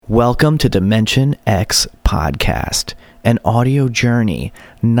Welcome to Dimension X Podcast, an audio journey,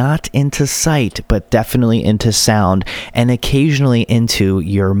 not into sight, but definitely into sound, and occasionally into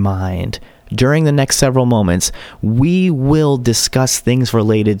your mind. During the next several moments, we will discuss things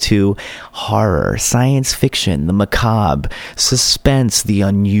related to horror, science fiction, the macabre, suspense, the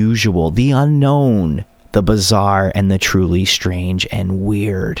unusual, the unknown, the bizarre, and the truly strange and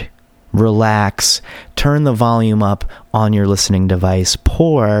weird. Relax, turn the volume up on your listening device,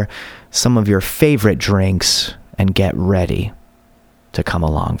 pour some of your favorite drinks, and get ready to come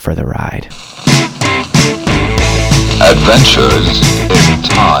along for the ride. Adventures in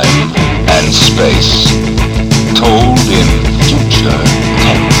time and space, told in future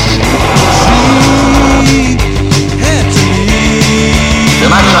tense.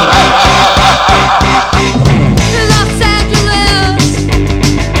 Dimension Los Angeles.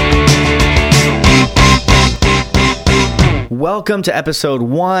 Welcome to episode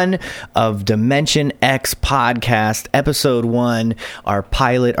 1 of Dimension X Podcast. Episode 1, our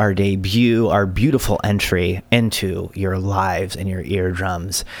pilot, our debut, our beautiful entry into your lives and your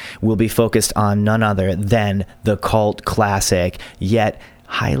eardrums will be focused on none other than the cult classic, yet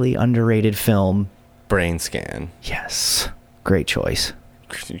highly underrated film. Brain Scan. Yes, great choice.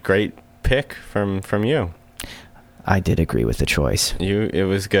 Great pick from you. I did agree with the choice. It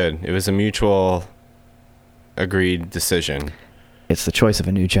was good. It was a mutual agreed decision. It's the choice of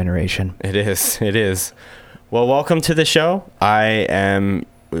a new generation. It is. Well, welcome to the show. I am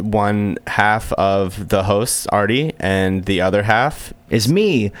one half of the hosts, Artie, and the other half Is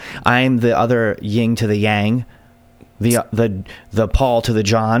me. I'm the other yin to the yang, the Paul to the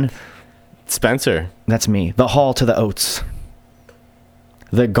John. Spencer. That's me. The Hall to the Oates.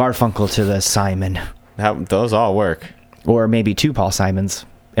 The Garfunkel to the Simon. Those all work. Or maybe two Paul Simons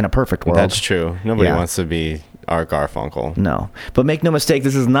in a perfect world. That's true. Nobody Yeah. wants to be our Garfunkel. No. But make no mistake,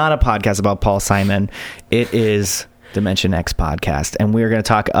 this is not a podcast about Paul Simon. It is Dimension X Podcast. And we're going to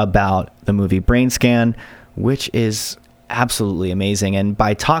talk about the movie Brain Scan, which is absolutely amazing. And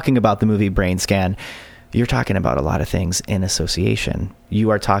by talking about the movie Brain Scan, you're talking about a lot of things in association. You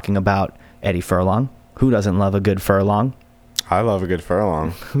are talking about Eddie Furlong. Who doesn't love a good furlong? I love a good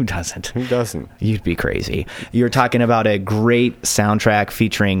furlong. Who doesn't? Who doesn't? You'd be crazy. You're talking about a great soundtrack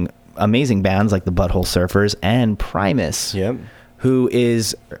featuring amazing bands like the Butthole Surfers and Primus, Yep. who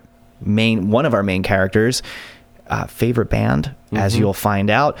is one of our main characters' favorite band, as you'll find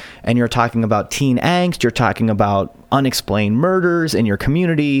out. And you're talking about teen angst. You're talking about unexplained murders in your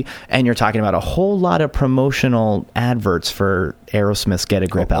community, and you're talking about a whole lot of promotional adverts for Aerosmith's Get a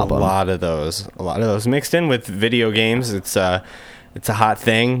Grip album. A lot of those mixed in with video games. It's a hot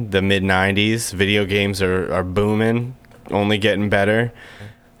thing. The mid 90s video games are booming, only getting better.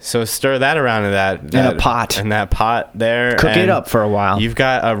 So stir that around in that pot. And that pot there. Cook it and up for a while. You've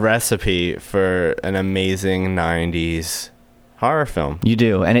got a recipe for an amazing 90s horror film. You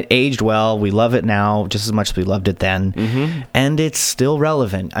do, and it aged well. We love it now just as much as we loved it then, and it's still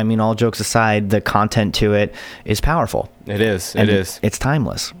relevant. I mean, all jokes aside, the content to it is powerful. It is. And It is. It's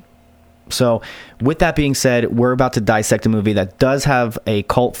timeless. So, with that being said, we're about to dissect a movie that does have a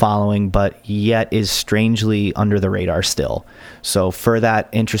cult following, but yet is strangely under the radar still. So, for that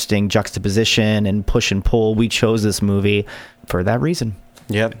interesting juxtaposition and push and pull, we chose this movie for that reason.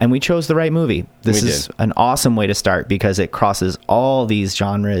 Yep. And we chose the right movie. This We is did. an awesome way to start because it crosses all these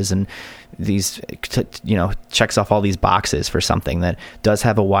genres and checks off all these boxes for something that does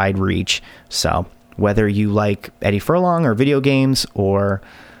have a wide reach. So whether you like Eddie Furlong or video games or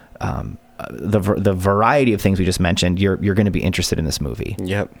the variety of things we just mentioned, you're going to be interested in this movie.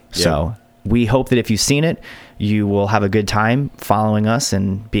 Yep. So we hope that if you've seen it, you will have a good time following us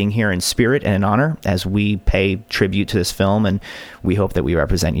and being here in spirit and in honor as we pay tribute to this film. And we hope that we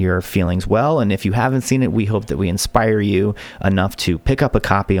represent your feelings well. And if you haven't seen it, we hope that we inspire you enough to pick up a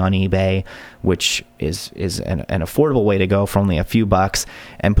copy on eBay, which is an affordable way to go for only a few bucks,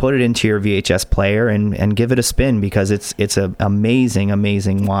 and put it into your VHS player and give it a spin because it's an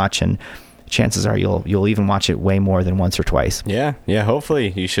amazing watch. And chances are you'll even watch it way more than once or twice. Yeah.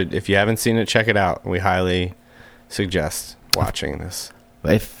 Hopefully you should. If you haven't seen it, check it out. We highly suggest watching this.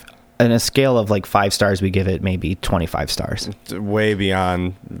 If on a scale of like 5 stars, we give it maybe 25 stars. It's way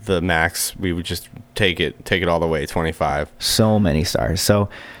beyond the max. We would just take it all the way, 25. So many stars. So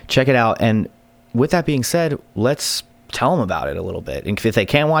check it out. And with that being said, let's tell them about it a little bit. And if they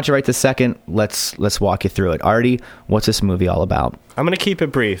can't watch it right this second, let's walk you through it. Artie, what's this movie all about? I'm going to keep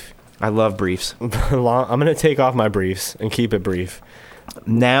it brief. I love briefs. I'm going to take off my briefs and keep it brief.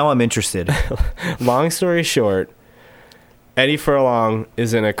 Now I'm interested. Long story short, Eddie Furlong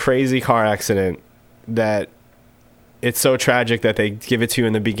is in a crazy car accident that it's so tragic that they give it to you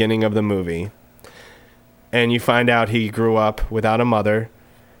in the beginning of the movie. And you find out he grew up without a mother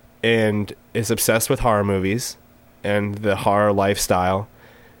and is obsessed with horror movies and the horror lifestyle.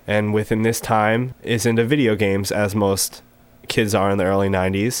 And within this time is into video games, as most kids are in the early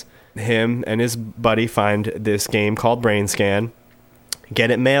 90s. Him and his buddy find this game called Brain Scan,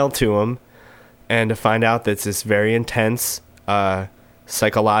 get it mailed to him, and to find out that it's this very intense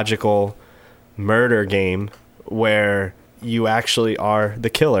psychological murder game where you actually are the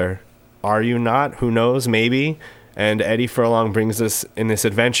killer. Are you not? Who knows? Maybe. And Eddie Furlong brings us in this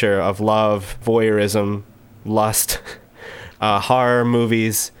adventure of love, voyeurism, lust, horror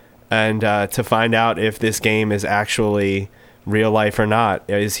movies, and to find out if this game is actually real life or not.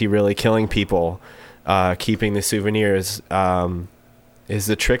 Is he really killing people, keeping the souvenirs? Is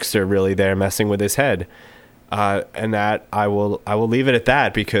the trickster really there messing with his head? And that I will leave it at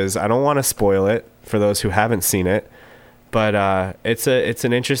that because I don't want to spoil it for those who haven't seen it. But it's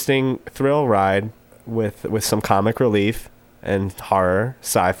an interesting thrill ride with some comic relief and horror,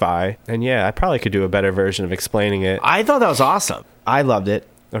 sci-fi. And yeah, I probably could do a better version of explaining it. I thought that was awesome. I loved it.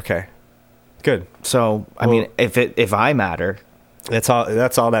 Okay. Good. So, I mean, if I matter, That's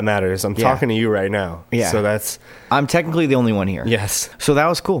all that matters. I'm talking to you right now. Yeah. So I'm technically the only one here. yes. So that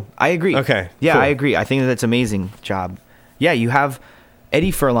was cool. I agree. Okay, Yeah, cool. I agree. I think that's amazing job. Yeah, you have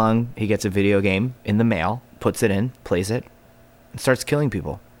Eddie Furlong. He gets a video game in the mail, puts it in, plays it, and starts killing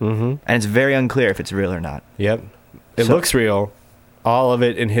people. Mm-hmm. And it's very unclear if it's real or not. Yep. It looks real. All of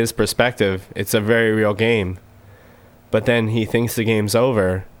it in his perspective. It's a very real game. But then he thinks the game's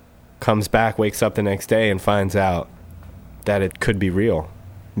over, comes back, wakes up the next day, and finds out that it could be real.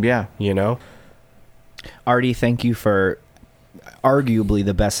 Yeah. You know? Artie, thank you for arguably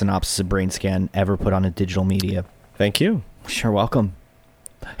the best synopsis of Brain Scan ever put on a digital media. Thank you. Sure, welcome.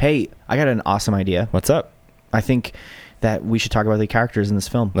 Hey, I got an awesome idea. What's up? I think that we should talk about the characters in this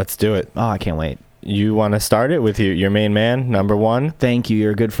film. Let's do it. Oh, I can't wait. You want to start it with your main man, number one? Thank you.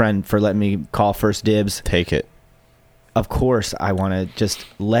 You're a good friend for letting me call first dibs. Take it. Of course, I want to just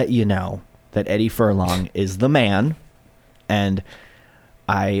let you know that Eddie Furlong is the man, and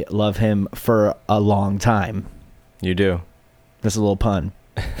I love him for a long time. You do. That's a little pun.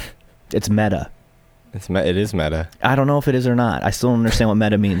 It's meta. It is meta. I don't know if it is or not. I still don't understand what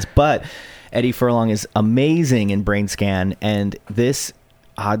meta means, but Eddie Furlong is amazing in Brain Scan, and this,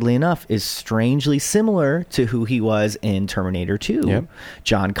 oddly enough, is strangely similar to who he was in Terminator 2, Yep.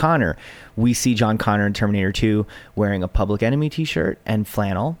 John Connor. We see John Connor in Terminator 2 wearing a Public Enemy t-shirt and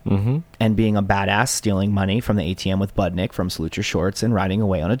flannel, and being a badass, stealing money from the ATM with Budnick from Salute Your Shorts and riding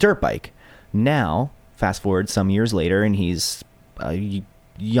away on a dirt bike. Now, fast forward some years later, and he's a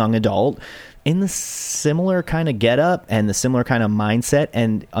young adult in the similar kind of getup and the similar kind of mindset,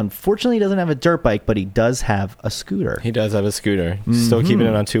 and unfortunately he doesn't have a dirt bike, but he does have a scooter. He does have a scooter. Still keeping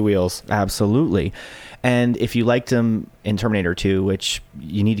it on two wheels. Absolutely. And if you liked him in Terminator 2, which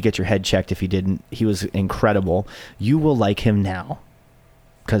you need to get your head checked if you didn't, he was incredible, you will like him now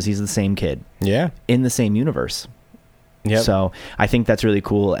because he's the same kid Yeah. in the same universe. Yep. So I think that's really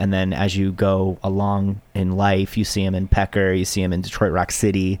cool. And then as you go along in life, you see him in Pecker, you see him in Detroit Rock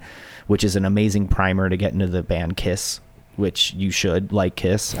City, which is an amazing primer to get into the band Kiss, which you should like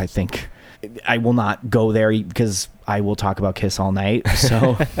Kiss. I think I will not go there because I will talk about Kiss all night.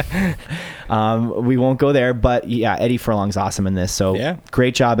 So we won't go there. But yeah, Eddie Furlong's awesome in this. So Yeah.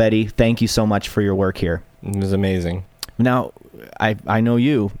 Great job, Eddie. Thank you so much for your work here. It was amazing. Now, I know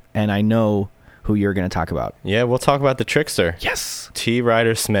you, and I know who you're going to talk about. Yeah, we'll talk about the trickster. Yes. T.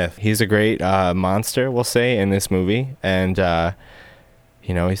 Ryder Smith. He's a great monster, we'll say, in this movie. And,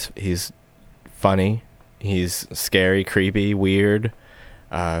 you know, he's funny. He's scary, creepy, weird,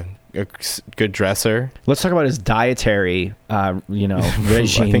 a good dresser. Let's talk about his dietary, regime.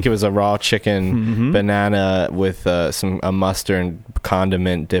 I think it was a raw chicken banana with a mustard and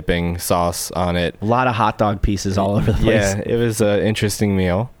condiment dipping sauce on it. A lot of hot dog pieces all over the place. Yeah, it was an interesting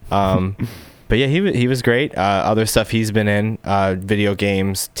meal. But yeah, he was great. Other stuff he's been in, video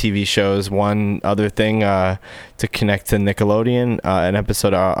games, TV shows. One other thing to connect to Nickelodeon, an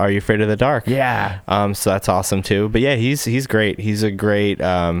episode of Are You Afraid of the Dark? Yeah. So that's awesome too. But yeah, he's great. He's a great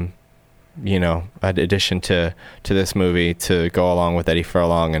addition to this movie to go along with Eddie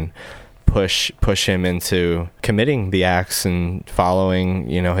Furlong and push him into committing the acts and following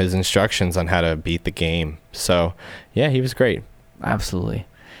his instructions on how to beat the game. So yeah, he was great.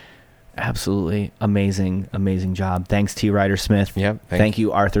 Absolutely amazing job. Thanks, T. Ryder Smith. Yep. Thank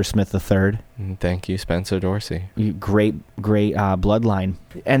you, Arthur Smith III. And thank you, Spencer Dorsey. Great bloodline.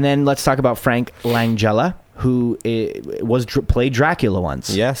 And then let's talk about Frank Langella, who played Dracula once.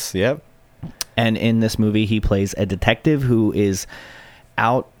 Yes. Yep. And in this movie, he plays a detective who is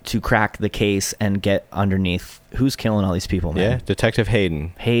out to crack the case and get underneath who's killing all these people, man. Yeah, Detective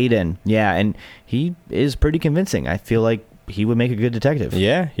Hayden. Hayden. Yeah, and he is pretty convincing. I feel like he would make a good detective.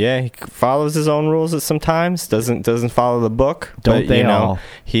 Yeah, he follows his own rules at sometimes. Doesn't follow the book. Don't they all?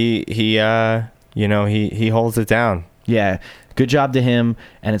 He holds it down. Yeah, good job to him,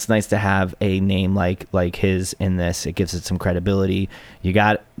 and it's nice to have a name like his in this. It gives it some credibility. You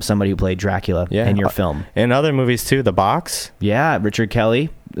got somebody who played Dracula in your film. In other movies too, The Box. Yeah, Richard Kelly.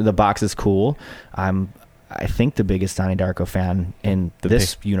 The Box is cool. I think the biggest Donnie Darko fan in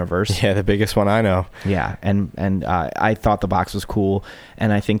this universe. Yeah, the biggest one I know. Yeah, and I thought The Box was cool,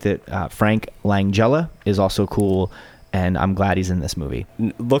 and I think that Frank Langella is also cool, and I'm glad he's in this movie.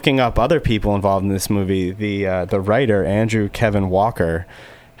 Looking up other people involved in this movie, the writer, Andrew Kevin Walker,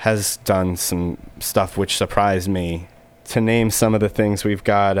 has done some stuff which surprised me. To name some of the things, we've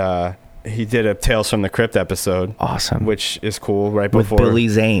got... he did a Tales from the Crypt episode. Awesome. Which is cool, right with before... With Billy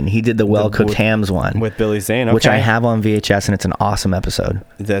Zane. He did the Well-Cooked Hams one. With Billy Zane, okay. Which I have on VHS, and it's an awesome episode.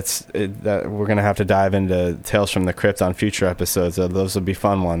 That we're going to have to dive into Tales from the Crypt on future episodes. Those would be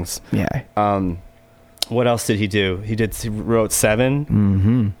fun ones. Yeah. What else did he do? He wrote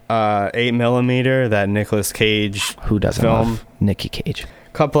Seven, 8mm, that Nicolas Cage Who doesn't film. love Nicky Cage?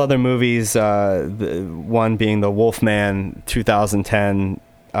 A couple other movies, one being The Wolfman, 2010.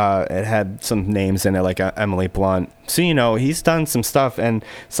 It had some names in it, like Emily Blunt. So, he's done some stuff, and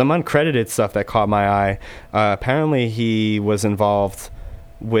some uncredited stuff that caught my eye. Apparently, he was involved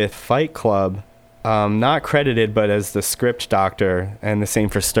with Fight Club. Not credited, but as the script doctor, and the same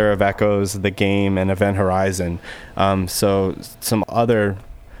for Stir of Echoes, The Game, and Event Horizon. So some other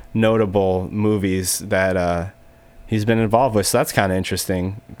notable movies that he's been involved with. So that's kind of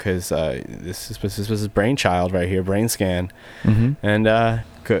interesting, because this was his brainchild right here, Brain Scan. And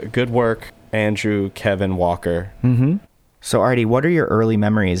good work, Andrew Kevin Walker. So Artie, what are your early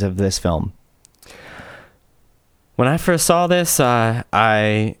memories of this film? When I first saw this,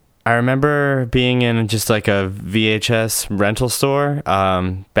 I remember being in just like a VHS rental store.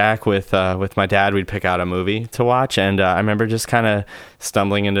 Back with my dad, we'd pick out a movie to watch, and I remember just kind of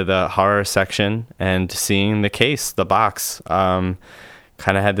stumbling into the horror section and seeing the case, The Box. Kind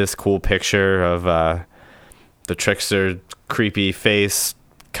of had this cool picture of the trickster, creepy face,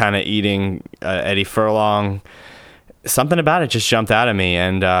 kind of eating Eddie Furlong. Something about it just jumped out at me,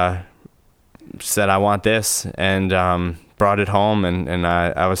 and said, "I want this," and brought it home, and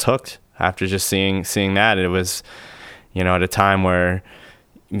I was hooked after just seeing that. It was, at a time where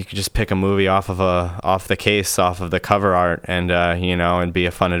you could just pick a movie off the case, off of the cover art, and it'd be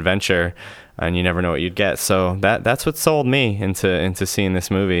a fun adventure, and you never know what you'd get. So that's what sold me into seeing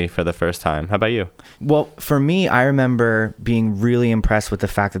this movie for the first time. How about you? Well, for me, I remember being really impressed with the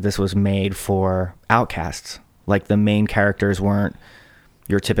fact that this was made for outcasts. Like, the main characters weren't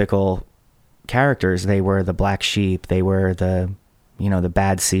your typical characters. They were the black sheep. They were the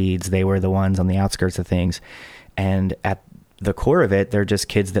bad seeds. They were the ones on the outskirts of things. And at the core of it, they're just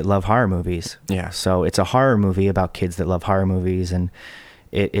kids that love horror movies. Yeah. So it's a horror movie about kids that love horror movies, and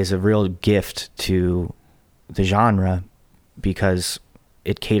it is a real gift to the genre because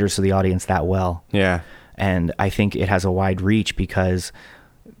it caters to the audience that well. Yeah. And I think it has a wide reach, because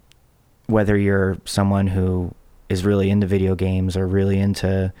whether you're someone who is really into video games or really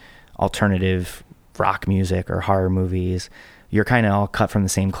into alternative rock music or horror movies, you're kind of all cut from the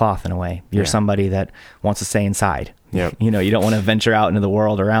same cloth in a way. You're somebody that wants to stay inside. Yep. You don't want to venture out into the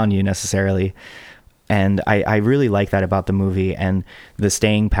world around you necessarily. And I really like that about the movie, and the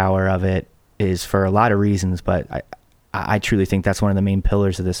staying power of it is for a lot of reasons, but I truly think that's one of the main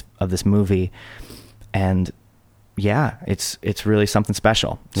pillars of this movie. And yeah, it's really something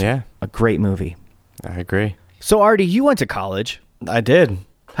special. It's a great movie. I agree. So Artie, you went to college. I did.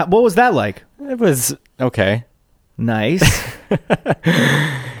 What was that like? It was okay. Nice.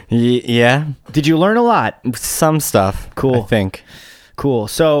 Yeah. Did you learn a lot? Some stuff. Cool. I think. Cool.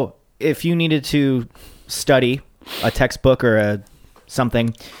 So if you needed to study a textbook or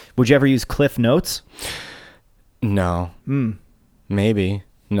something, would you ever use Cliff Notes? No. Maybe.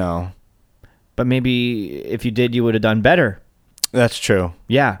 No. But maybe if you did, you would have done better. That's true.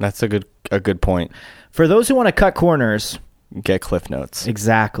 Yeah. That's a good point. For those who want to cut corners, get Cliff Notes.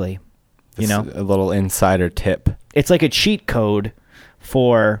 Exactly. A little insider tip. It's like a cheat code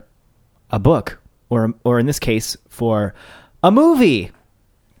for a book, or in this case, for a movie,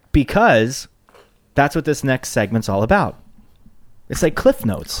 because that's what this next segment's all about. It's like Cliff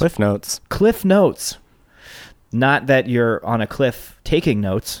Notes. Cliff Notes. Cliff Notes. Not that you're on a cliff taking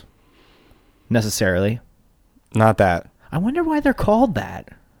notes, necessarily. Not that. I wonder why they're called that.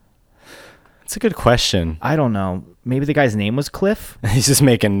 It's a good question. I don't know. Maybe the guy's name was Cliff? He's just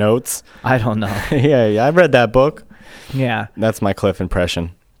making notes. I don't know. Yeah, I read that book. Yeah. That's my Cliff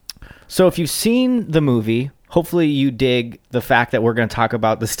impression. So if you've seen the movie, hopefully you dig the fact that we're going to talk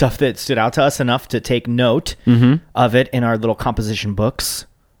about the stuff that stood out to us enough to take note of it in our little composition books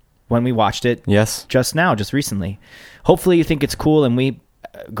when we watched it. Yes. Just recently. Hopefully you think it's cool and we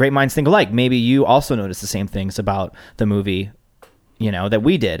great minds think alike. Maybe you also noticed the same things about the movie, that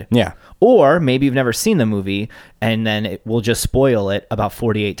we did. Yeah. Or maybe you've never seen the movie and then we'll just spoil it about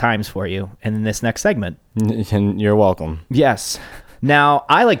 48 times for you in this next segment. And you're welcome. Yes. Now,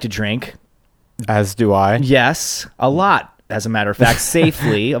 I like to drink. As do I. Yes, a lot. As a matter of fact,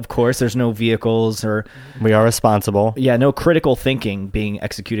 safely, of course. There's no vehicles or We are responsible. no critical thinking being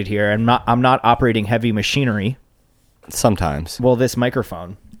executed here. I'm not operating heavy machinery. Sometimes. Well, this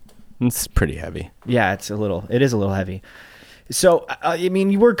microphone. It's pretty heavy. Yeah, it is a little heavy. So,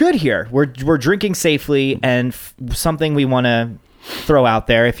 we're good here. We're drinking safely, and something we want to throw out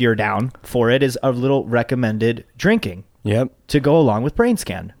there, if you're down for it, is a little recommended drinking Yep. to go along with Brain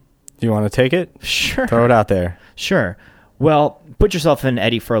Scan. Do you want to take it? Sure. Throw it out there. Sure. Well, put yourself in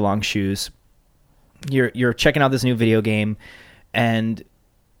Eddie Furlong's shoes. You're checking out this new video game, and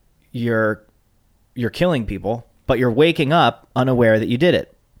you're killing people, but you're waking up unaware that you did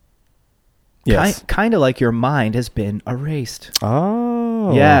it. Yes. Kind of like your mind has been erased.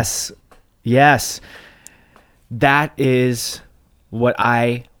 Oh. Yes. That is what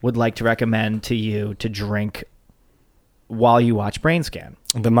I would like to recommend to you to drink while you watch Brain Scan.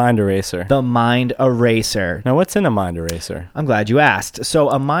 The mind eraser. The Mind Eraser. Now, what's in a mind eraser? I'm glad you asked.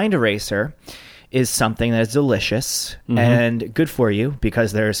 So a Mind Eraser is something that is delicious and good for you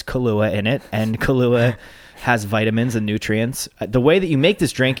because there's Kahlua in it, and Kahlua has vitamins and nutrients. The way that you make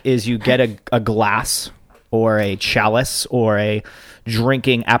this drink is you get a glass or a chalice or a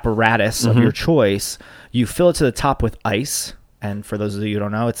drinking apparatus of your choice. You fill it to the top with ice. And for those of you who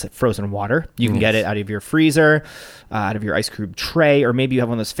don't know, it's frozen water. You can get it out of your freezer, out of your ice cube tray, or maybe you have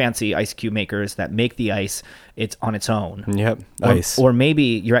one of those fancy ice cube makers that make the ice. It's on its own. Yep. Ice. Or maybe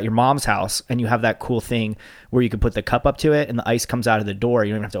you're at your mom's house and you have that cool thing where you can put the cup up to it and the ice comes out of the door.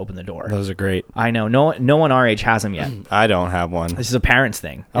 You don't even have to open the door. Those are great. I know. No one our age has them yet. I don't have one. This is a parent's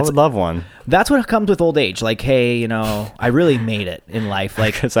thing. I would love one. That's what comes with old age. Like, hey, I really made it in life.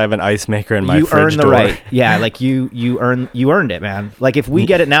 Like, Because I have an ice maker in my you fridge earned the door. right. Yeah, like you earned it, man. Like if we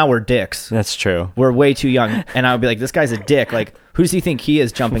get it now, we're dicks. That's true. We're way too young. And I would be like, this guy's a dick. Like, who does he think he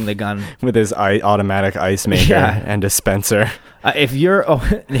is jumping the gun? With his automatic ice maker Yeah. and dispenser. If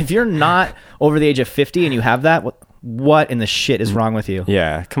you're not over the age of 50 and you have that, what in the shit is wrong with you?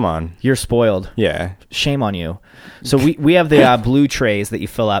 Yeah, come on. You're spoiled. Yeah. Shame on you. So we have the blue trays that you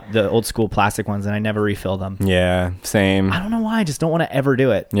fill up, the old school plastic ones, and I never refill them. Yeah, same. I don't know why. I just don't want to ever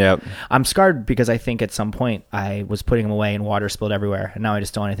do it. Yep. I'm scarred because I think at some point I was putting them away and water spilled everywhere, and now I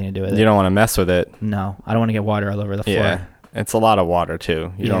just don't want anything to do with it. You don't want to mess with it. No, I don't want to get water all over the floor. Yeah. It's a lot of water,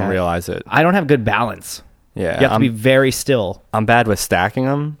 too. You don't Yeah. realize it. I don't have good balance. Yeah. You have to be very still. I'm bad with stacking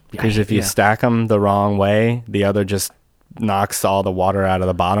them because if you yeah. stack them the wrong way, the other just knocks all the water out of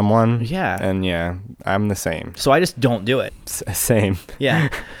the bottom one. Yeah. And yeah, I'm the same. So I just don't do it. Same. Yeah.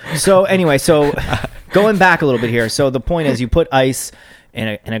 So anyway, going back a little bit here. So the point is you put ice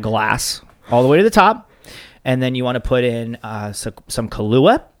in a glass all the way to the top, and then you want to put in some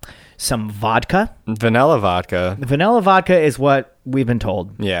Kahlua, some vodka. Vanilla vodka. Vanilla vodka is what we've been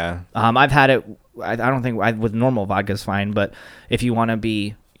told. Yeah. I've had it. I don't think with normal vodka is fine, but if you want to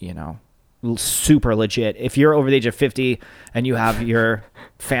be, super legit, if you're over the age of 50 and you have your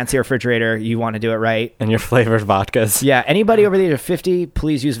fancy refrigerator, you want to do it right. And your flavored vodkas. Yeah, anybody over the age of 50,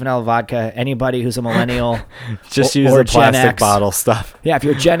 please use vanilla vodka. Anybody who's a millennial, Just or- use or the Gen plastic X. bottle stuff. Yeah, if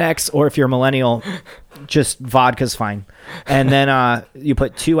you're Gen X or if you're a millennial, just vodka's fine. And then you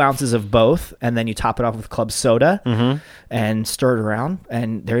put 2 ounces of both, and then you top it off with club soda and stir it around.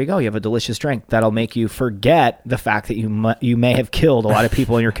 And there you go. You have a delicious drink that'll make you forget the fact that you may have killed a lot of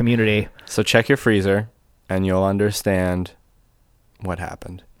people in your community. So check your freezer and you'll understand what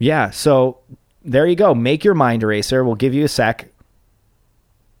happened. Yeah, so there you go. Make your mind eraser. We'll give you a sec.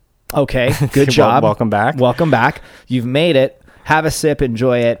 Okay, good job. Welcome back. Welcome back. You've made it. Have a sip,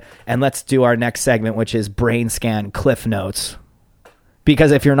 enjoy it, and let's do our next segment, which is Brain Scan Cliff Notes.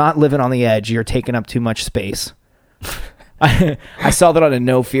 Because if you're not living on the edge, you're taking up too much space. I saw that on a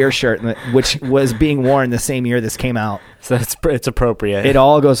No Fear shirt, which was being worn the same year this came out. So it's appropriate. It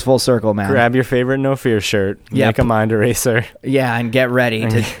all goes full circle, man. Grab your favorite No Fear shirt. Yeah, Make a mind eraser. Yeah, and get ready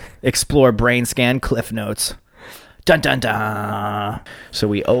to explore Brain Scan Cliff Notes. Dun, dun, dun. So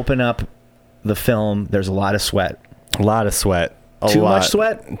we open up the film. There's a lot of sweat. A lot of sweat. Too lot. much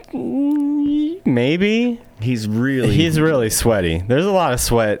sweat? Maybe. He's He's really sweaty. There's a lot of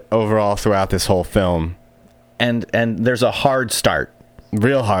sweat overall throughout this whole film. and there's a hard start.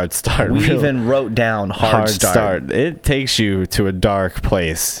 Real hard start. We real even wrote down hard start. It takes you to a dark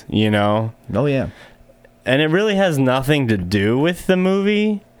place, you know? Oh yeah. And it really has nothing to do with the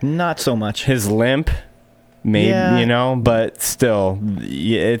movie. Not so much. His limp, maybe, Yeah. you know, but still,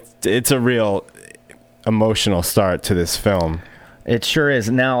 it's a real emotional start to this film. It sure is.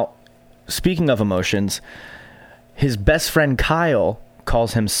 Now, speaking of emotions, his best friend Kyle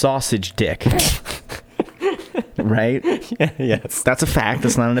calls him Sausage Dick. Right? Yes. That's a fact.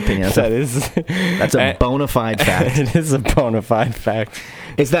 That's not an opinion. That's a bona fide fact. It is a bona fide fact.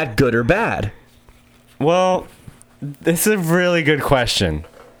 Is that good or bad? Well, this is a really good question.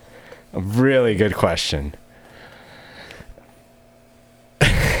 A really good question.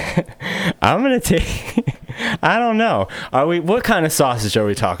 I'm going to take... I don't know. What kind of sausage are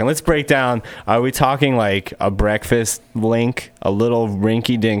we talking? Let's break down. Are we talking like a breakfast link, a little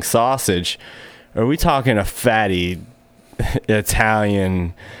rinky-dink sausage? Or are we talking a fatty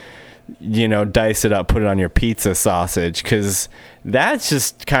Italian, you know, dice it up, put it on your pizza sausage? Because that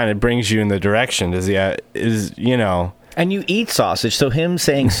just kind of brings you in the direction. You know... And you eat sausage, so him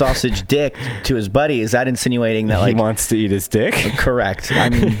saying sausage dick to his buddy, is that insinuating that, like... He wants to eat his dick? Correct. I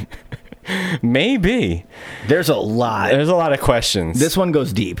mean... Maybe. There's a lot. There's a lot of questions. This one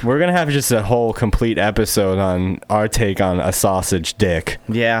goes deep. We're going to have just a whole complete episode on our take on a sausage dick.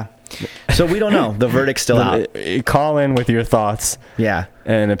 Yeah. So we don't know. The verdict's still out. Call in with your thoughts Yeah.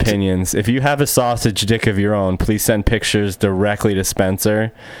 and opinions. If you have a sausage dick of your own, please send pictures directly to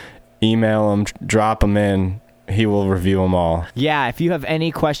Spencer. Email him, drop them in. He will review them all. Yeah, if you have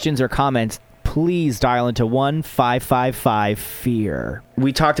any questions or comments, please dial into 1-555-FEAR.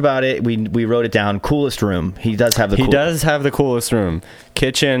 We talked about it. We wrote it down. Coolest room. He does have the He does have the coolest room.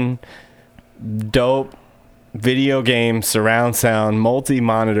 Kitchen, dope, video game, surround sound,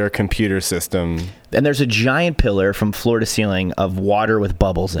 multi-monitor computer system. And there's a giant pillar from floor to ceiling of water with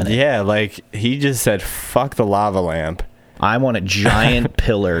bubbles in it. Yeah, like he just said, fuck the lava lamp. I want a giant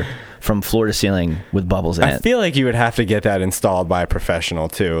pillar from floor to ceiling with bubbles in I it. feel like you would have to get that installed by a professional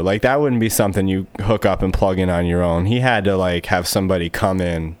too. Like that wouldn't be something you hook up and plug in on your own. He had to like have somebody come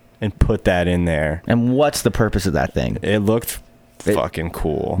in and put that in there. And what's the purpose of that thing? It looked fucking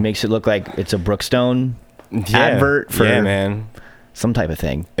cool. Makes it look like it's a Brookstone advert for man. some type of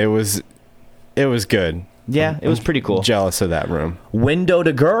thing. It was good. Yeah, it was pretty cool. Jealous of that room. Window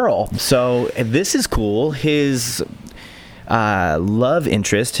to girl. So this is cool. His love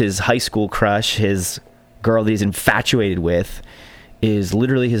interest, his high school crush, his girl that he's infatuated with, is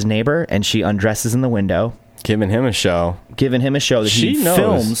literally his neighbor, and she undresses in the window, Giving him a show. giving him a show that She he knows.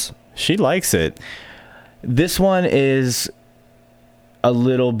 films. She likes it. This one is a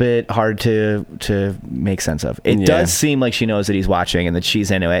little bit hard to make sense of. It Yeah. does seem like she knows that he's watching and that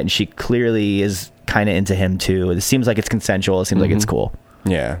she's into it, and she clearly is kind of into him too. It seems like it's consensual. It seems like it's cool.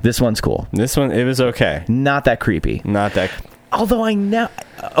 Yeah. This one's cool. This one, it was okay. Not that creepy. Not that. Although I know,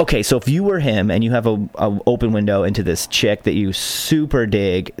 okay, so if you were him and you have a open window into this chick that you super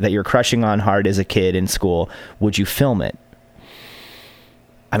dig, that you're crushing on hard as a kid in school, would you film it?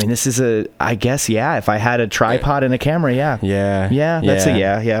 I mean, this is I guess, yeah. If I had a tripod and a camera, yeah. Yeah. Yeah, that's a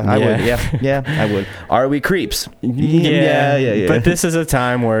yeah. I would. Yeah, I would. Are we creeps? Yeah. But this is a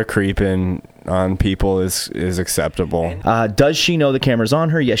time where creeping on people is acceptable. Does she know the camera's on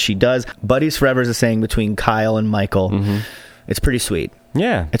her? Yes, she does. Buddies Forever is a saying between Kyle and Michael. It's pretty sweet.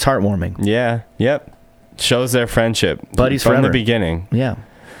 Yeah. It's heartwarming. Yeah. Yep. Shows their friendship. Buddies from forever. the beginning. Yeah.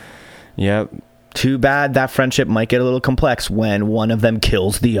 Yep. Too bad that friendship might get a little complex when one of them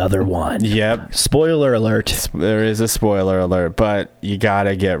kills the other one. Yep. Spoiler alert. There is a spoiler alert, but you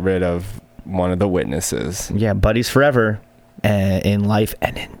gotta get rid of one of the witnesses. Yeah, buddies forever, in life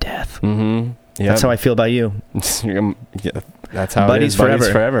and in death. Mm-hmm. Yep. That's how I feel about you. Yeah, that's how Buddies it is. Buddies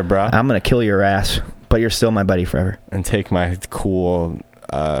forever. forever, bro. I'm going to kill your ass, but you're still my buddy forever. And take my cool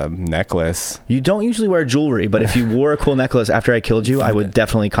necklace. You don't usually wear jewelry, but if you wore a cool necklace after I killed you, I would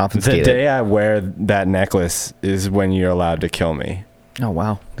definitely The confiscate day it. I wear that necklace is when you're allowed to kill me. Oh,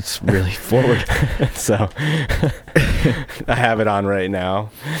 wow. That's really forward. So I have it on right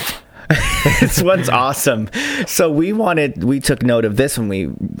now. This one's awesome. So we took note of this when we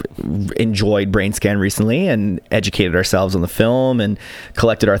enjoyed Brain Scan recently and educated ourselves on the film and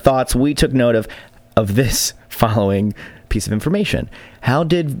collected our thoughts. We took note of this following piece of information. How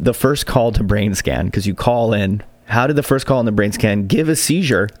did the first call to Brain Scan, because you call in, How did the first call in the brain scan give a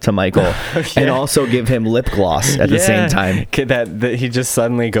seizure to Michael and also give him lip gloss at the same time? That he just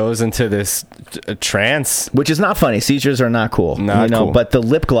suddenly goes into this trance. Which is not funny. Seizures are not cool. Not cool. But the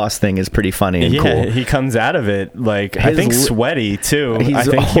lip gloss thing is pretty funny and cool. He comes out of it like I His think li- sweaty too. He's I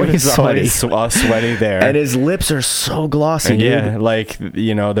think he always was sweaty. always sweaty there. And his lips are so glossy, dude. yeah, like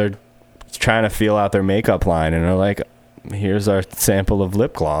they're trying to feel out their makeup line, and they're like, "Here's our sample of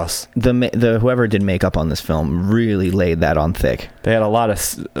lip gloss." The whoever did makeup on this film really laid that on thick. They had a lot of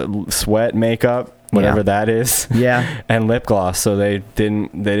sweat makeup, whatever Yeah. that is. Yeah. And lip gloss, so they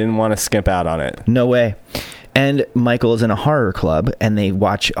didn't want to skimp out on it. No way. And Michael is in a horror club, and they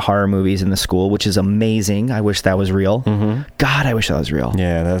watch horror movies in the school, which is amazing. I wish that was real. Mm-hmm. God, I wish that was real.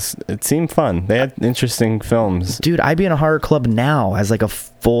 Yeah, it seemed fun. They had interesting films. Dude, I'd be in a horror club now as like a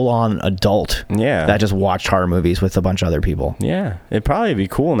full-on adult. Yeah. That just watched horror movies with a bunch of other people. Yeah, it'd probably be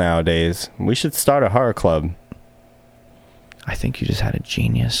cool nowadays. We should start a horror club. I think you just had a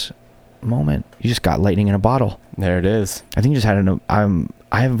genius moment. You just got lightning in a bottle. There it is. I think you just had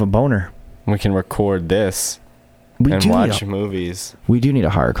I have a boner. We can record this We and do watch need movies. we do need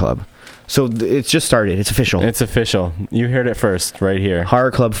a horror club. So it's just started. It's official. It's official. You heard it first right here. Horror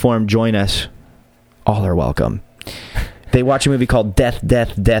club formed. Join us. All are welcome. They watch a movie called Death,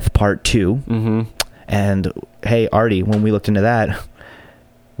 Death, Death Part 2. Mm-hmm. And hey, Artie, when we looked into that,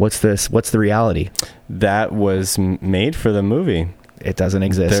 what's the reality? That was made for the movie. It doesn't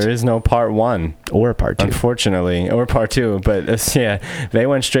exist. There is no part 1. Or Part 2. Unfortunately, or part 2, but they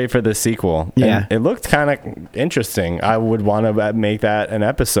went straight for the sequel. Yeah. And it looked kind of interesting. I would want to make that an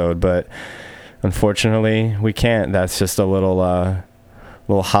episode, but unfortunately, we can't. That's just a little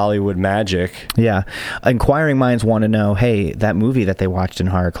Hollywood magic. Yeah. Inquiring minds want to know, hey, that movie that they watched in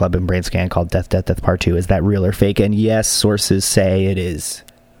Horror Club and Brain Scan called Death, Death, Death Part 2, is that real or fake? And yes, sources say it is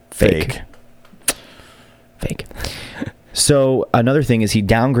fake. So another thing is he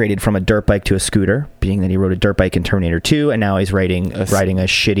downgraded from a dirt bike to a scooter, being that he rode a dirt bike in Terminator 2, and now he's riding a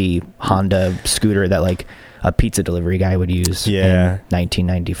shitty Honda scooter that like a pizza delivery guy would use in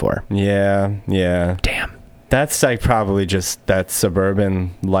 1994. Yeah. Damn. That's like probably just that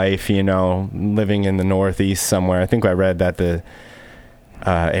suburban life, living in the Northeast somewhere. I think I read that the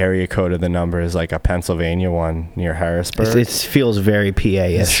area code of the number is like a Pennsylvania one near Harrisburg. It feels very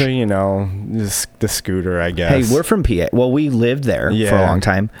PA-ish. So, the scooter, I guess. Hey, we're from PA. Well, we lived there for a long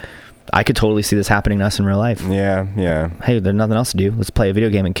time. I could totally see this happening to us in real life. Yeah. Hey, there's nothing else to do. Let's play a video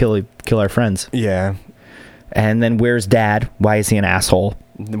game and kill our friends. Yeah. And then where's Dad? Why is he an asshole?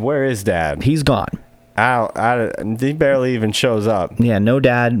 Where is Dad? He's gone. He barely even shows up. Yeah, no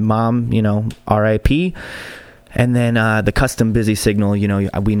dad, mom, R.I.P. And then the custom busy signal,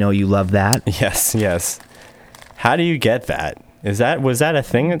 we know you love that. Yes. How do you get that? Was that a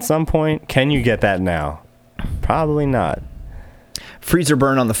thing at some point? Can you get that now? Probably not. Freezer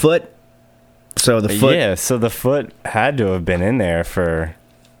burn on the foot. So the foot. Yeah, so the foot had to have been in there for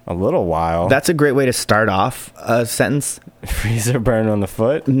a little while. That's a great way to start off a sentence. Freezer burn on the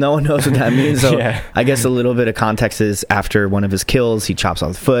foot? No one knows what that means. So Yeah. I guess a little bit of context is after one of his kills, he chops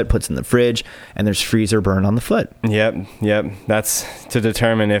off the foot, puts it in the fridge, and there's freezer burn on the foot. Yep. That's to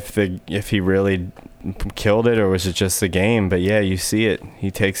determine if he really killed it or was it just a game. But yeah, you see it.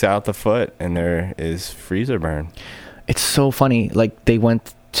 He takes out the foot and there is freezer burn. It's so funny. Like they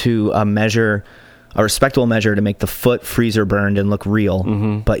went to a respectable measure to make the foot freezer burned and look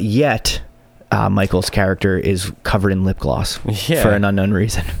real, but yet Michael's character is covered in lip gloss for an unknown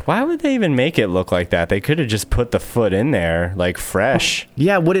reason. Why would they even make it look like that? They could have just put the foot in there, like fresh.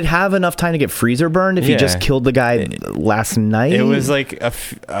 Yeah, would it have enough time to get freezer burned if he just killed the guy last night? It was like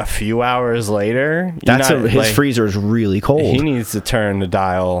a few hours later. His freezer is really cold. He needs to turn the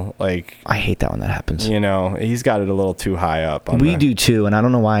dial. Like I hate that when that happens. He's got it a little too high up. We do too, and I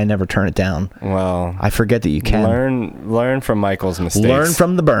don't know why I never turn it down. Well, I forget that you can. Learn from Michael's mistakes. Learn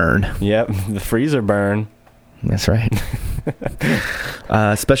from the burn. Yep, the freezer burn. That's right.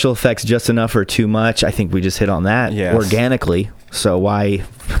 Special effects just enough or too much? I think we just hit on that organically. So why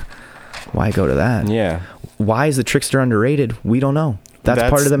go to that? Yeah. Why is the trickster underrated? We don't know. That's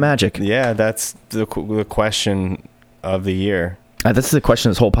part of the magic. Yeah, that's the question of the year. That's the question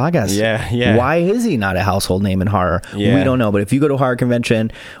of this whole podcast. Yeah. Why is he not a household name in horror? Yeah. We don't know. But if you go to a horror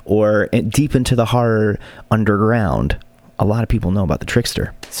convention or deep into the horror underground, a lot of people know about the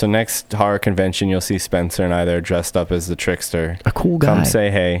trickster. So next horror convention, you'll see Spencer and I there dressed up as the trickster. A cool guy. Come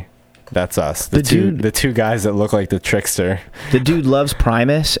say hey. That's us. The two guys that look like the trickster. The dude loves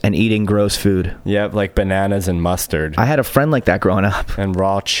Primus and eating gross food. Yep, like bananas and mustard. I had a friend like that growing up. And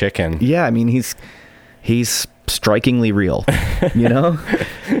raw chicken. Yeah, I mean he's strikingly real,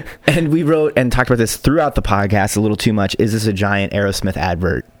 And we wrote and talked about this throughout the podcast a little too much. Is this a giant Aerosmith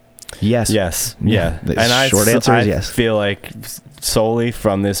advert? Yes. Yes. Yeah. The And short answer is I yes. feel like solely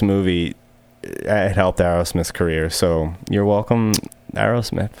from this movie, it helped Aerosmith's career. So you're welcome,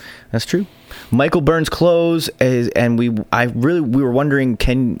 Aerosmith. That's true. Michael Burns' clothes we were wondering,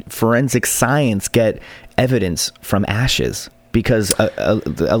 can forensic science get evidence from ashes? Because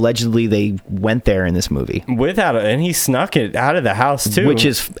allegedly they went there in this movie, And he snuck it out of the house too, which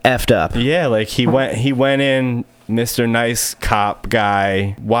is effed up. yeah. Like he went in. Mr. Nice Cop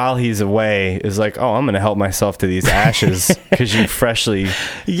guy, while he's away, is like, oh, I'm gonna help myself to these ashes because you freshly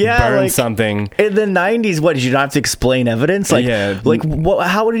burned like, something. In the 90s, what, did you not have to explain evidence? Like, Yeah.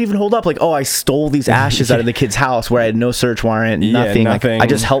 How would it even hold up? Like, oh, I stole these ashes out of the kid's house where I had no search warrant, nothing. Like, nothing. I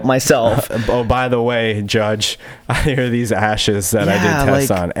just helped myself. Oh, by the way, Judge, here are these ashes that I Yeah, did tests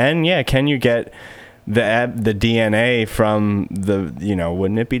like- on. And yeah, can you get the DNA from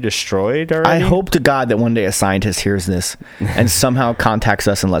wouldn't it be destroyed already? I hope to God that one day a scientist hears this and somehow contacts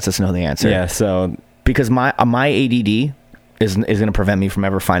us and lets us know the answer. Yeah, so Because my ADD is going to prevent me from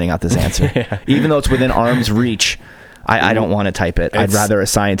ever finding out this answer. Even though it's within arm's reach, I don't want to type it. I'd rather a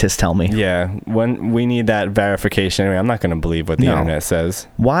scientist tell me. yeah, when we need that verification anyway, I'm not going to believe what the No. internet says.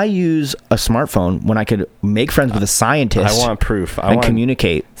 Why use a smartphone when I could make friends with a scientist I want proof. I and want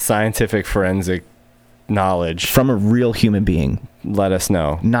communicate scientific forensic knowledge. from a real human being, Let us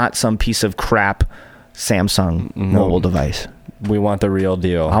know. not some piece of crap Samsung mobile device. We want the real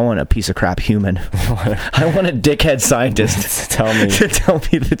deal. I want a piece of crap human. I want a dickhead scientist Tell me. to tell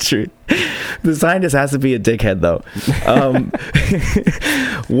me the truth. The scientist has to be a dickhead, though.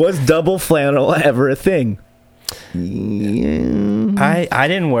 Was double flannel ever a thing? Yeah. I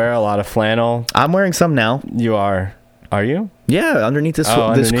didn't wear a lot of flannel. I'm wearing some now. You are you? Yeah, underneath this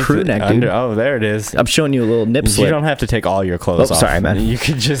underneath crew it. neck, dude. Oh, there it is. I'm showing you a little nip You slip. don't have to take all your clothes Oh, off. sorry, man. You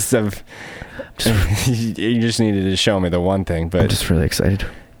could just have. You just needed to show me the one thing, I'm but just really excited.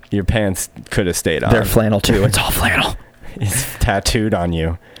 your pants could have stayed on. They're flannel, too. It's all flannel. It's tattooed on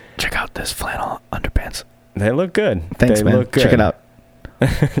you. Check out this flannel underpants. They look good. Thanks, they man. Look good. Check it out.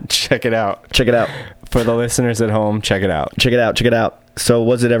 Check it out. Check it out. For the listeners at home, check it out. Check it out. Check it out. So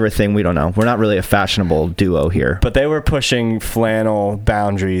was it ever a thing? We don't know. We're not really a fashionable duo here. But they were pushing flannel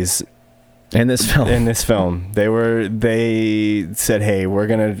boundaries in this film, in this film. They said, hey, we're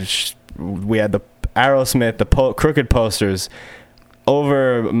going to... we had the Aerosmith, the crooked posters,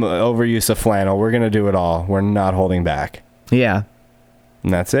 overuse of flannel. We're going to do it all. We're not holding back. yeah,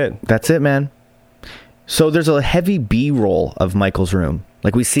 And that's it. that's it, man. So there's a heavy B-roll of Michael's room.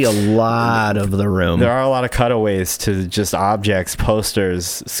 Like, we see a lot of the room. There are a lot of cutaways to just objects,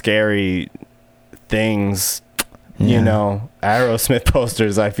 posters, scary things. Yeah. You know, Aerosmith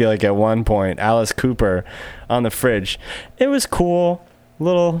posters, I feel like at one point. Alice Cooper on the fridge. It was cool.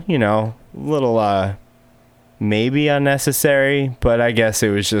 Little maybe unnecessary, but I guess it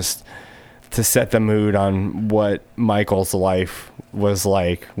was just to set the mood on what Michael's life was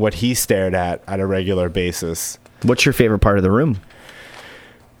like, what he stared at a regular basis. What's your favorite part of the room?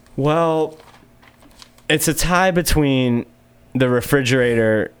 Well, it's a tie between the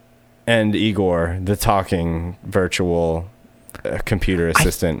refrigerator and Igor, the talking virtual computer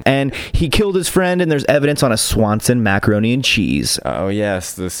assistant. And he killed his friend, and there's evidence on a Swanson macaroni and cheese. Oh,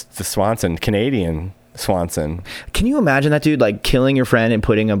 yes, the Swanson, Canadian Swanson. Can you imagine that dude, like, killing your friend and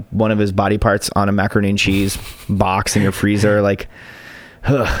putting one of his body parts on a macaroni and cheese box in your freezer? Like,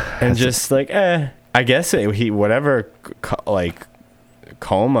 and just like, I guess whatever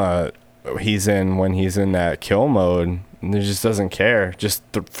coma he's in when he's in that kill mode, he just doesn't care. Just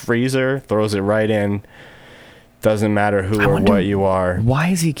the freezer, throws it right in. Doesn't matter who or what you are. Why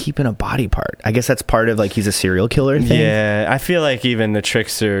is he keeping a body part? I guess that's part of, like, he's a serial killer thing. Yeah, I feel like even the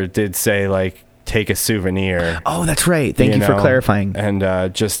trickster did say, like, take a souvenir. Oh, that's right. Thank you for clarifying. And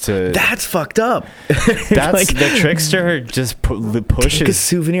just to... That's fucked up. That's like, the trickster just pushes... Take a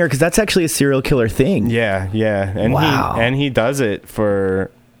souvenir, because that's actually a serial killer thing. Yeah. And wow. he does it for...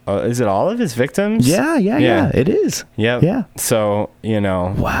 is it all of his victims? Yeah. It is. Yep. Yeah. So,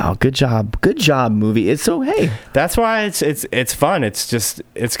 Wow. Good job, movie. It's so, hey. That's why it's fun. It's just,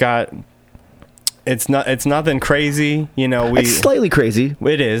 it's nothing crazy. It's slightly crazy.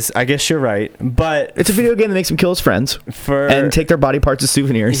 It is. I guess you're right. But It's a video game that makes him kill his friends and take their body parts as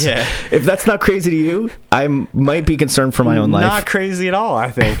souvenirs. Yeah. If that's not crazy to you, I might be concerned for my own life. Not crazy at all, I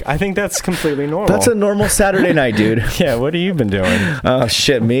think. I think that's completely normal. That's a normal Saturday night, dude. Yeah, what have you been doing? Oh,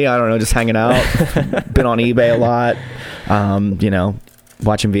 shit, me? I don't know, just hanging out. Been on eBay a lot.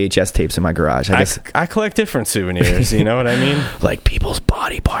 watching VHS tapes in my garage. I guess I collect different souvenirs. You know what I mean? like people's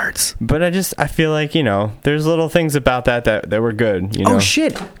body parts. But I feel like, there's little things about that were good. You know? Oh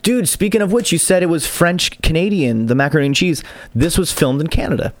shit, dude! Speaking of which, you said it was French Canadian. The macaroni and cheese. This was filmed in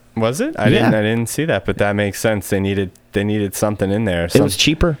Canada. Was it? I didn't see that, but that makes sense. They needed something in there. It was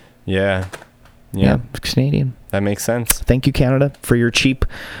cheaper. Yeah. It's Canadian. That makes sense. Thank you, Canada, for your cheap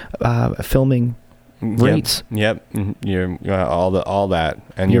filming rates. Yep. You're all that,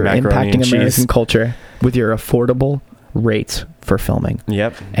 and You're your macaroni impacting and cheese. American culture with your affordable rates for filming.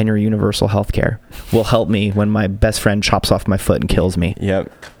 Yep. And your universal health care will help me when my best friend chops off my foot and kills me.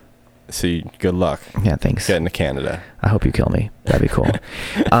 Yep. So good luck. Yeah, thanks. Getting to Canada. I hope you kill me. That'd be cool.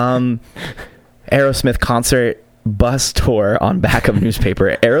 Aerosmith concert bus tour on back of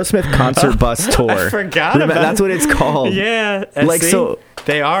newspaper. Aerosmith concert bus tour. I forgot about That's what it's called. Yeah. Like, so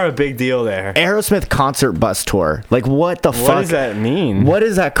they are a big deal there. Aerosmith concert bus tour. Like, what the fuck? What does that mean? What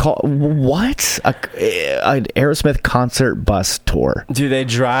is that called? What? An Aerosmith concert bus tour. Do they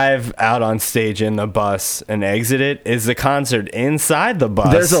drive out on stage in the bus and exit it? Is the concert inside the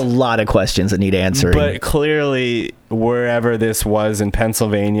bus? There's a lot of questions that need answering. But clearly, wherever this was in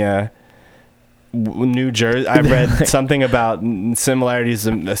Pennsylvania, New Jersey, I read something about similarities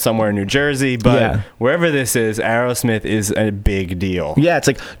somewhere in New Jersey, but wherever this is, Aerosmith is a big deal. Yeah, it's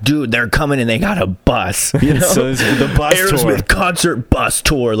like, dude, they're coming and they got a bus. You know? So it's the bus Aerosmith tour. concert bus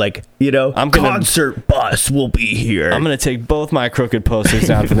tour. Like, concert bus will be here. I'm going to take both my crooked posters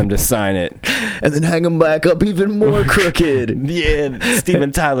down for them to sign it. And then hang them back up even more crooked. Yeah,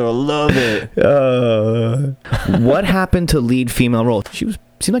 Steven Tyler will love it. What happened to lead female role? She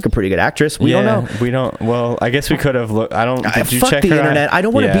seemed like a pretty good actress. We don't know. We don't. Well, I guess we could have looked. I don't. Did you fuck check the her internet. out? I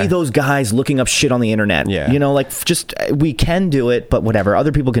don't want to be those guys looking up shit on the internet. Yeah. We can do it, but whatever.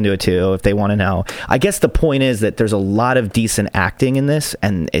 Other people can do it too if they want to know. I guess the point is that there's a lot of decent acting in this,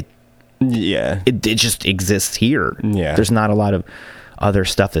 and it just exists here. Yeah. There's not a lot of other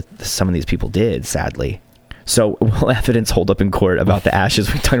stuff that some of these people did, sadly. So, will evidence hold up in court about the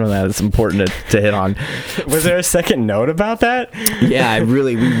ashes? We talked about that. It's important to hit on. Was there a second note about that? Yeah,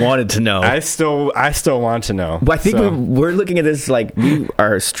 we wanted to know. I still want to know. Well, I think we're looking at this like we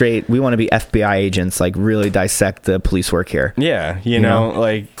are straight. We want to be FBI agents, like really dissect the police work here. Yeah, you know,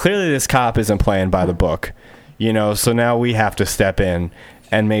 like clearly this cop isn't playing by the book. So now we have to step in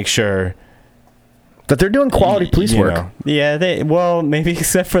and make sure that they're doing quality police work. Yeah, maybe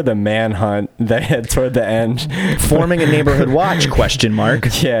except for the manhunt they had toward the end. Forming a neighborhood watch, ?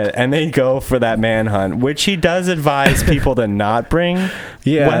 Yeah, and they go for that manhunt, which he does advise people to not bring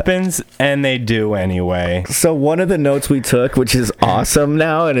weapons, and they do anyway. So one of the notes we took, which is awesome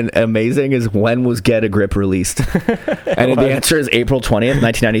now and amazing, is when was Get a Grip released? And the answer is April 20th,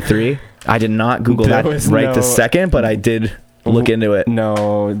 1993. I did not Google that this second, but I did look into it.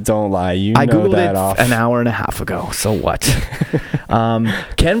 No, don't lie. I Googled it an hour and a half ago. So what?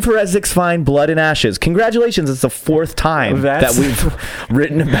 Ken Forensic's find blood and ashes. Congratulations. It's the fourth time that we've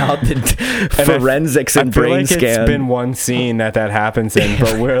written about the forensics and brain scans. It's been one scene that happens in,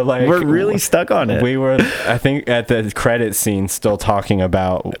 but we're really stuck on it. We were, I think, at the credit scene still talking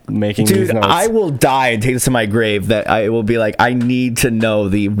about making these notes. I will die and take this to my grave that I will be like, I need to know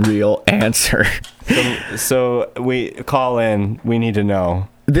the real answer. So we call in. We need to know.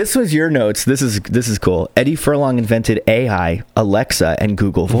 This was your notes. This is cool. Eddie Furlong invented AI, Alexa, and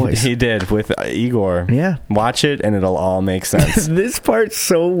Google Voice. He did with Igor. Yeah. Watch it and it'll all make sense. This part's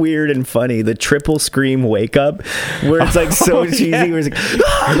so weird and funny. The triple scream wake up where it's like so cheesy. Where it's like,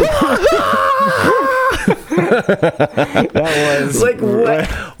 that was like,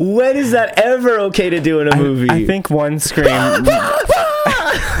 when is that ever okay to do in a movie? I think one scream.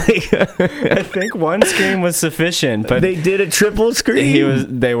 I think one scream was sufficient, but they did a triple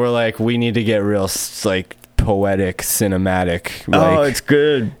scream. They were like, we need to get real, like, poetic, cinematic. Like, it's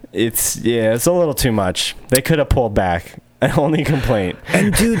good. It's a little too much. They could have pulled back. Only complaint.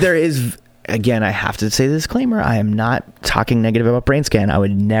 And dude, there is. Again, I have to say the disclaimer. I am not talking negative about Brain Scan. I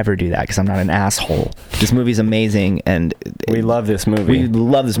would never do that because I'm not an asshole. This movie's amazing, and we love this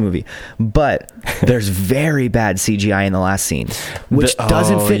movie. But there's very bad CGI in the last scene, which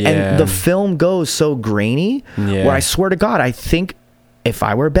doesn't fit. Yeah. And the film goes so grainy, where I swear to God, I think if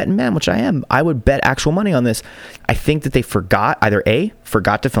I were a betting man, which I am, I would bet actual money on this. I think that they either A,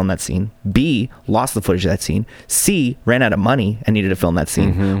 forgot to film that scene, B, lost the footage of that scene, C, ran out of money and needed to film that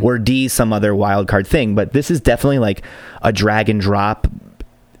scene, or D, some other wild card thing. But this is definitely like a drag and drop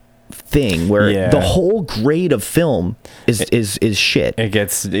thing where the whole grade of film is shit. It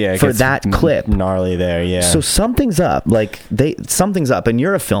gets that clip gnarly there. Yeah. So something's up. Like something's up, and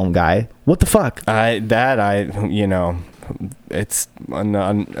you're a film guy. What the fuck? it's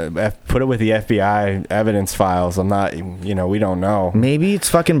put it with the FBI evidence files. I'm not, we don't know. Maybe it's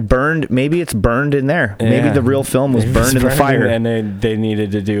fucking burned. Maybe it's burned in there. Yeah. Maybe the real film was Maybe burned it's in the fire. and they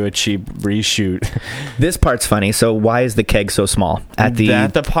needed to do a cheap reshoot. This part's funny. So why is the keg so small at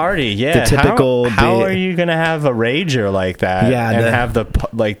the party? Yeah, the typical How are you gonna have a rager like that? Yeah, and have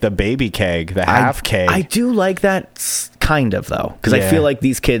the baby keg, the half keg. I do like that kind of though, because I Yeah. feel like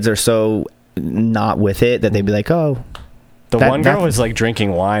these kids are so not with it that they'd be like, oh, the that- one girl that- was like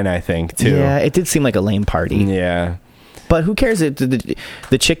drinking wine, I think, too. yeah, it did seem like a lame party. Yeah. But who cares?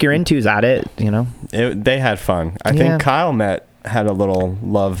 The chick you're into is at it, They had fun. I Yeah. think Kyle had a little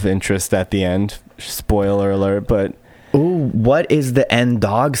love interest at the end. Spoiler alert, but Ooh, what is the end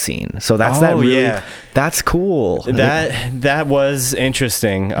dog scene? So that's that's cool. that was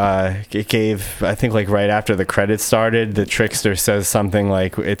interesting. It gave, I think, like right after the credits started, the trickster says something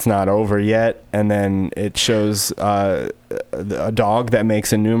like "It's not over yet," and then it shows a dog that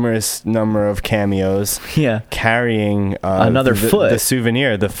makes a numerous number of cameos. Yeah. Carrying Another foot. the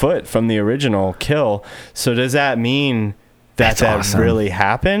souvenir, the foot from the original kill. So does that mean That's that awesome. really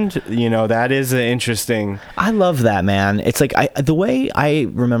happened? That is an interesting. I love that, man. It's like the way I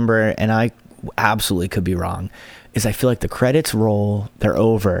remember, and I absolutely could be wrong, is I feel like the credits roll, they're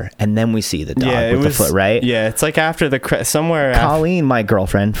over, and then we see the dog with the foot, right? Yeah, it's like after the somewhere. Colleen, my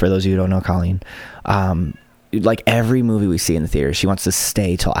girlfriend, for those of you who don't know Colleen, like every movie we see in the theater, she wants to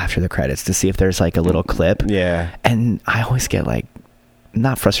stay till after the credits to see if there's like a little clip. Yeah. And I always get like,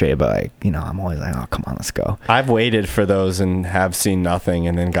 not frustrated, but like, I'm always like, oh, come on, let's go. I've waited for those and have seen nothing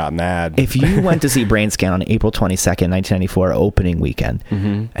and then got mad. If you went to see Brain Scan on April 22nd, 1994, opening weekend,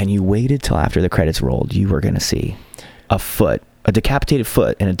 and you waited till after the credits rolled, you were going to see a decapitated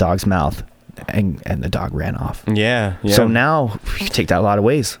foot in a dog's mouth, and the dog ran off. Yeah. So now you take that a lot of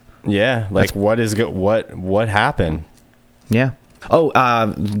ways. Yeah. Like what happened? Yeah. Oh,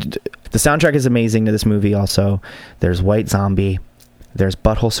 the soundtrack is amazing to this movie also. There's White Zombie. There's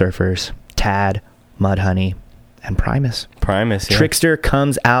Butthole Surfers, Tad, Mudhoney, and Primus. Primus, yeah. Trickster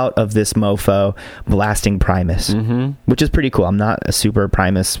comes out of this mofo blasting Primus, which is pretty cool. I'm not a super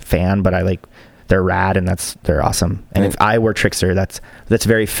Primus fan, but they're rad and they're awesome. And if I were Trickster, that's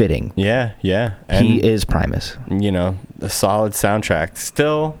very fitting. Yeah, yeah. And, he is Primus. A solid soundtrack.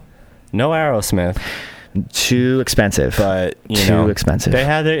 Still, no Aerosmith. Too expensive. But, too expensive. They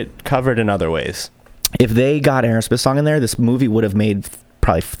had it covered in other ways. If they got Aerosmith song in there, this movie would have made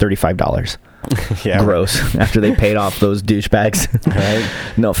probably $35 Yeah. gross after they paid off those douchebags. Right?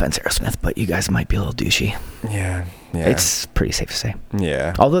 No offense, Aerosmith, but you guys might be a little douchey. Yeah. Yeah. It's pretty safe to say.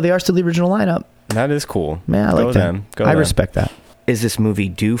 Yeah. Although they are still the original lineup. That is cool. Man, I Go like them. them. Go I them. respect that. Is this movie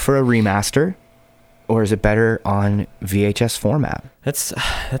due for a remaster, or is it better on VHS format? That's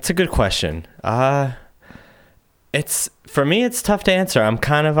a good question. It's for me. It's tough to answer. I'm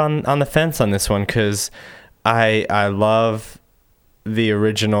kind of on the fence on this one because I love the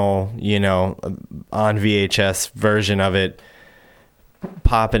original, on VHS version of it.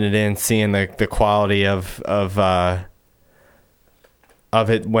 Popping it in, seeing the quality of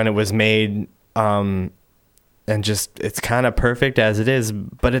it when it was made, and just it's kind of perfect as it is.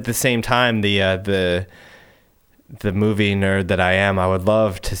 But at the same time, the movie nerd that I am, I would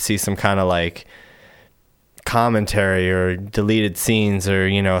love to see some kind of like commentary or deleted scenes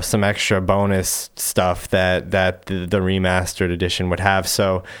or some extra bonus stuff that the remastered edition would have.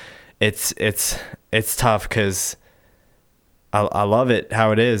 So it's tough because I love it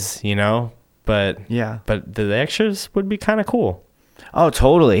how it is, but Yeah. but the extras would be kind of cool. Oh,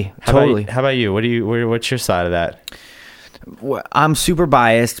 totally. How about you? What's your side of that? I'm super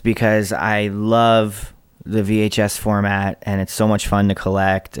biased because I love the VHS format and it's so much fun to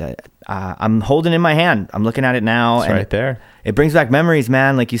collect. I'm holding it in my hand. I'm looking at it now. It's and right there. It brings back memories,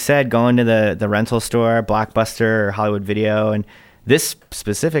 man. Like you said, going to the rental store, Blockbuster or Hollywood Video. And this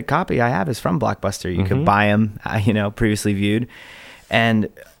specific copy I have is from Blockbuster. You could buy them, previously viewed. And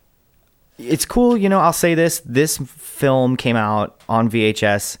it's cool. I'll say this film came out on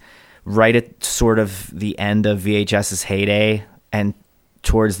VHS right at sort of the end of VHS's heyday and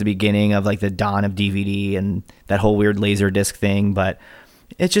towards the beginning of like the dawn of DVD and that whole weird laser disc thing. But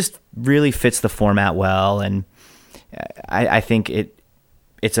it just really fits the format well. And I think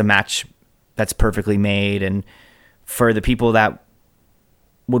it's a match that's perfectly made. And for the people that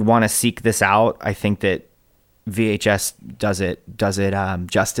would want to seek this out, I think that VHS does it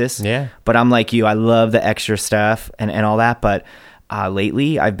justice. Yeah. But I'm like you, I love the extra stuff and all that. But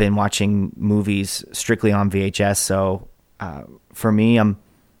lately I've been watching movies strictly on VHS. So for me, I'm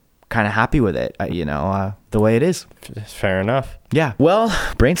kind of happy with it, the way it is. Fair enough. Yeah. Well,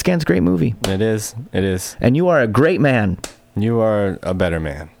 Brain Scan's a great movie. It is. It is. And you are a great man. You are a better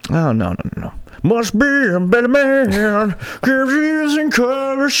man. Oh, no. Must be a better man, 'cause she's in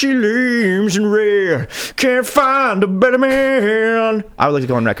color, she leaves in red. Can't find a better man. I would like to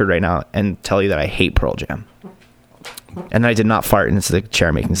go on record right now and tell you that I hate Pearl Jam. And I did not fart, and it's the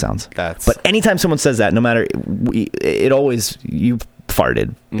chair making sounds. But anytime someone says that, no matter, it always, you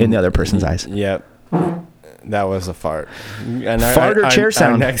farted in the other person's eyes. Yep. That was a fart. And Fart or chair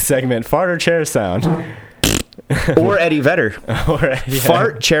sound? Our next segment, fart or chair sound. Or Eddie Vedder.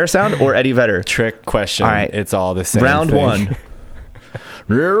 Fart, chair sound, or Eddie Vedder. Trick question. All right. It's all the same Round thing. one.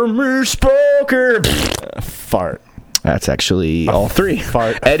 Hear me spoken. Fart. That's actually all three.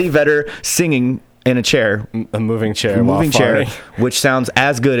 Fart. Eddie Vedder singing in a chair. A moving chair. A while moving chair, farting. which sounds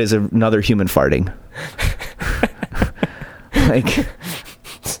as good as another human farting. Like,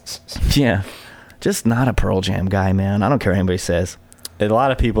 yeah. Just not a Pearl Jam guy, man. I don't care what anybody says. A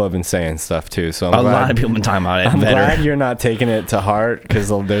lot of people have been saying stuff too, so A lot of people have been talking about it. I'm Vedder. glad you're not taking it to heart because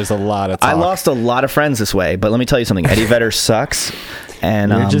there's a lot of talk. I lost a lot of friends this way, but let me tell you something. Eddie Vedder sucks.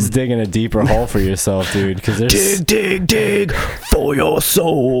 And You're just digging a deeper hole for yourself, dude. Because there's dig for your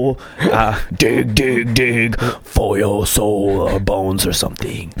soul. Dig for your soul or bones or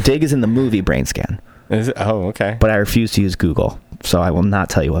something. Dig is in the movie Brain Scan. Is it? Oh, okay. But I refuse to use Google, so I will not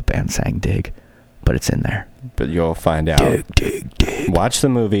tell you what band sang Dig, but it's in there. But you'll find out. Dig. Watch the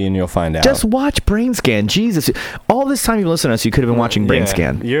movie and you'll find out. Just watch Brain Scan. Jesus, all this time you've listened to us, you could have been watching Brain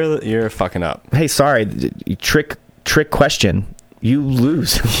Scan. You're fucking up. Hey, sorry, trick question. You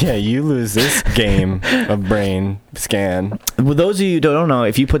lose. Yeah, you lose this game of Brain Scan. Well, those of you who don't know,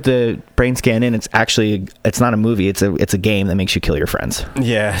 if you put the Brain Scan in, it's not a movie. It's a game that makes you kill your friends.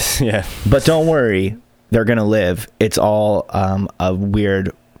 Yes, yeah. But don't worry, they're gonna live. It's all a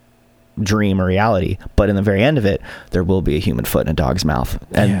weird dream or reality. But in the very end of it, there will be a human foot in a dog's mouth,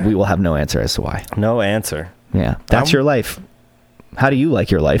 and we will have no answer as to why. No answer. Yeah, that's your life. How do you like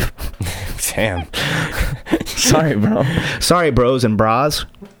your life? Damn. Sorry, bro. Sorry, bros and bras.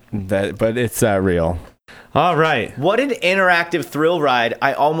 But it's real. All right. What an interactive thrill ride.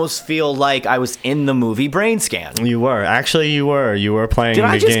 I almost feel like I was in the movie Brain Scan. You were. Actually, you were. You were playing Did the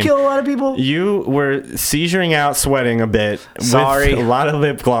I just game. kill a lot of people? You were seizuring out, sweating a bit. Sorry. With a lot of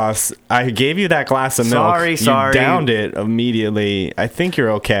lip gloss. I gave you that glass of milk. Sorry. You downed it immediately. I think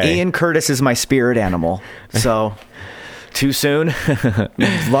you're okay. Ian Curtis is my spirit animal. So, too soon?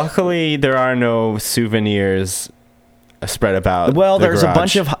 Luckily, there are no souvenirs spread about. Well, the there's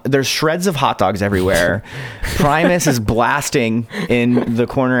garage. there's shreds of hot dogs everywhere. Primus is blasting in the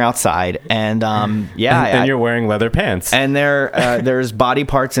corner outside, and And you're wearing leather pants. And there's body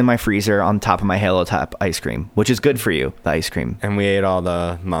parts in my freezer on top of my Halo Top ice cream, which is good for you, the ice cream. And we ate all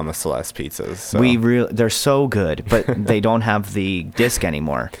the Mama Celeste pizzas. So. They're so good, but they don't have the disc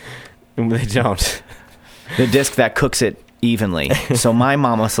anymore. They don't. The disc that cooks it evenly. So my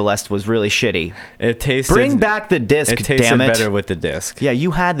Mama Celeste was really shitty. It tasted. Bring back the disc, It tasted damn it. better with the disc. Yeah,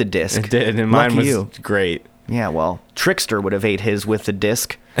 you had the disc. It did, and mine Lucky was great. Yeah, well, Trickster would have ate his with the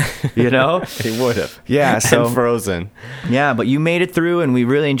disc, you know? He would have. Yeah, so And Frozen. Yeah, but you made it through, and we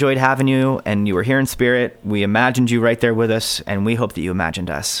really enjoyed having you, and you were here in spirit. We imagined you right there with us, and we hope that you imagined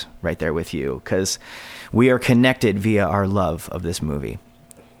us right there with you, because we are connected via our love of this movie.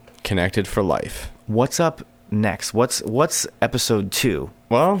 Connected for life. What's up next? What's episode 2?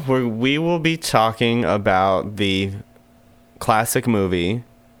 Well, we will be talking about the classic movie,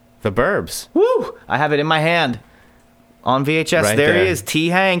 The Burbs. Woo! I have it in my hand on VHS. Right there there. he is, T.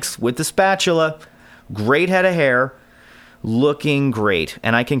 Hanks with the spatula. Great head of hair, looking great.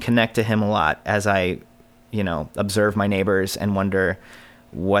 And I can connect to him a lot as I, observe my neighbors and wonder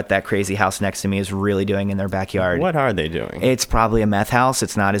what that crazy house next to me is really doing in their backyard. What are they doing? It's probably a meth house.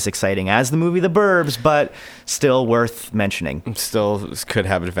 It's not as exciting as the movie The Burbs, but still worth mentioning. Still could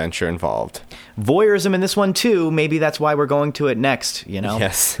have adventure involved. Voyeurism in this one, too. Maybe that's why we're going to it next,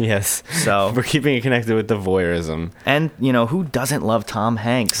 Yes. So we're keeping it connected with the voyeurism. And, who doesn't love Tom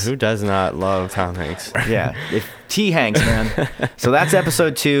Hanks? Who does not love Tom Hanks? Yeah. T. Hanks, man. So that's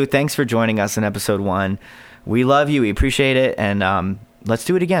episode 2. Thanks for joining us in episode 1. We love you. We appreciate it. And let's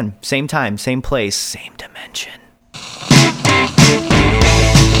do it again. Same time, same place, same dimension.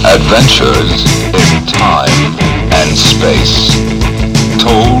 Adventures in time and space,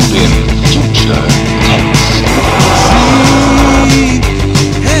 told in future